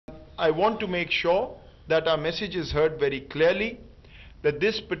I want to make sure that our message is heard very clearly, that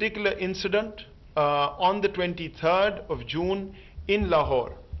this particular incident on the 23rd of June in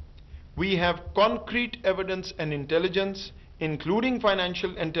Lahore, we have concrete evidence and intelligence, including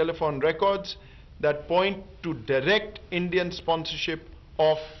financial and telephone records, that point to direct Indian sponsorship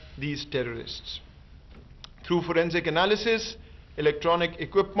of these terrorists. Through forensic analysis, electronic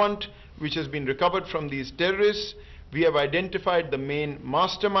equipment which has been recovered from these terrorists, we have identified the main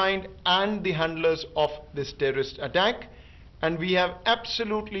mastermind and the handlers of this terrorist attack, and we have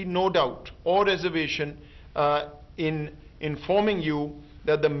absolutely no doubt or reservation in informing you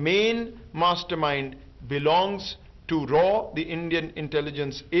that the main mastermind belongs to RAW, the Indian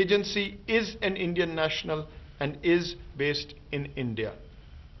Intelligence Agency, is an Indian national and is based in India.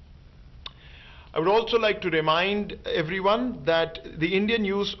 I would also like to remind everyone that the Indian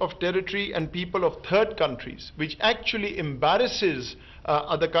use of territory and people of third countries, which actually embarrasses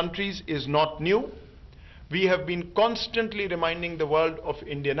other countries, is not new. We have been constantly reminding the world of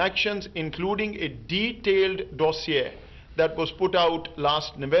Indian actions, including a detailed dossier that was put out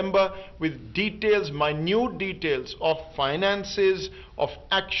last November with details, minute details of finances, of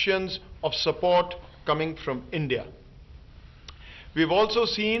actions, of support coming from India. We've also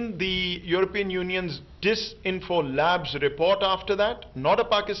seen the European Union's Disinfo Labs report after that, not a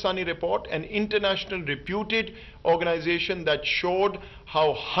Pakistani report, an international reputed organization that showed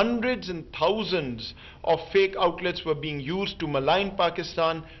how hundreds and thousands of fake outlets were being used to malign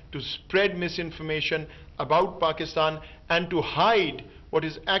Pakistan, to spread misinformation about Pakistan, and to hide what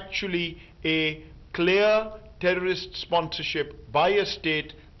is actually a clear terrorist sponsorship by a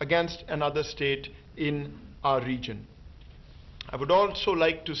state against another state in our region. I would also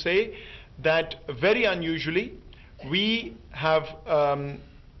like to say that very unusually, we have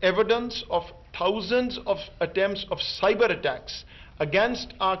evidence of thousands of attempts of cyber attacks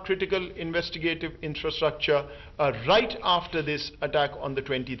against our critical investigative infrastructure right after this attack on the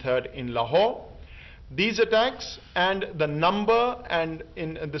 23rd in Lahore. These attacks and the number and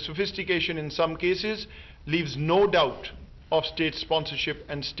in the sophistication in some cases leaves no doubt of state sponsorship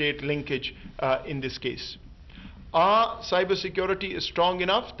and state linkage in this case. Our cybersecurity is strong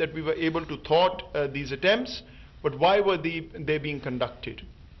enough that we were able to thwart these attempts, but why were they being conducted?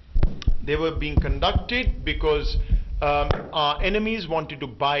 They were being conducted because our enemies wanted to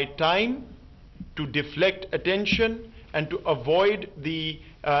buy time, to deflect attention, and to avoid the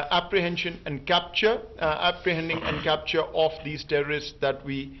apprehending and capture of these terrorists that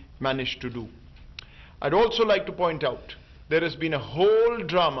we managed to do. I'd also like to point out there has been a whole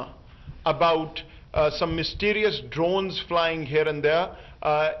drama about some mysterious drones flying here and there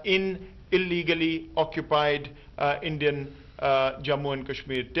in illegally occupied Indian Jammu and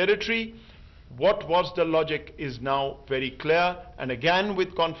Kashmir territory. What was the logic is now very clear, and again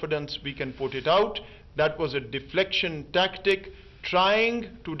with confidence we can put it out. That was a deflection tactic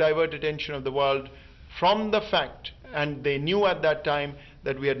trying to divert attention of the world from the fact, and they knew at that time,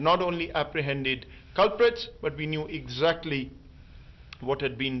 that we had not only apprehended culprits, but we knew exactly what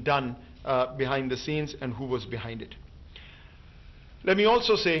had been done behind the scenes and who was behind it. Let me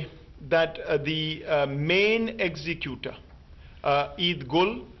also say that the main executor, Eid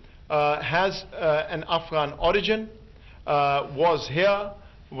Gul, has an Afghan origin, was here,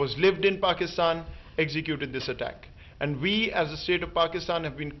 lived in Pakistan, executed this attack. And we as the state of Pakistan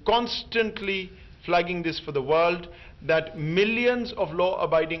have been constantly flagging this for the world, that millions of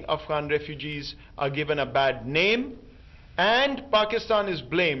law-abiding Afghan refugees are given a bad name, and Pakistan is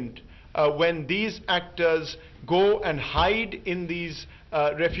blamed when these actors go and hide in these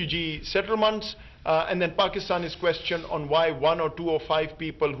refugee settlements, and then Pakistan is questioned on why 1 or 2 or 5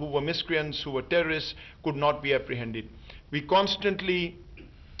 people who were miscreants, who were terrorists, could not be apprehended. We constantly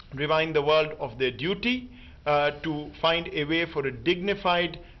remind the world of their duty to find a way for a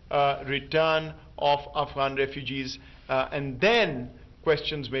dignified return of Afghan refugees, and then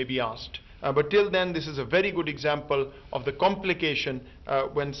questions may be asked. But till then, this is a very good example of the complication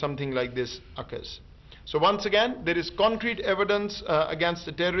when something like this occurs. So once again, there is concrete evidence against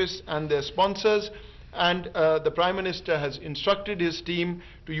the terrorists and their sponsors, and the Prime Minister has instructed his team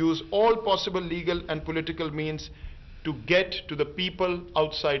to use all possible legal and political means to get to the people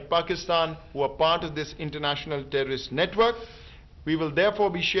outside Pakistan who are part of this international terrorist network. We will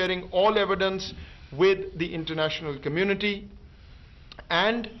therefore be sharing all evidence with the international community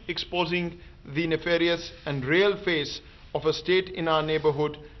and exposing the nefarious and real face of a state in our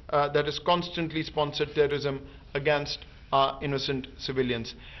neighborhood that has constantly sponsored terrorism against our innocent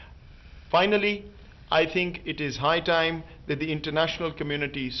civilians. Finally, I think it is high time that the international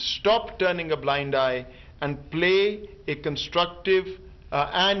community stop turning a blind eye and play a constructive,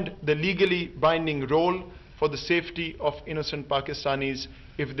 and the legally binding role for the safety of innocent Pakistanis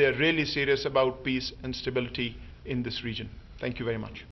if they are really serious about peace and stability in this region. Thank you very much.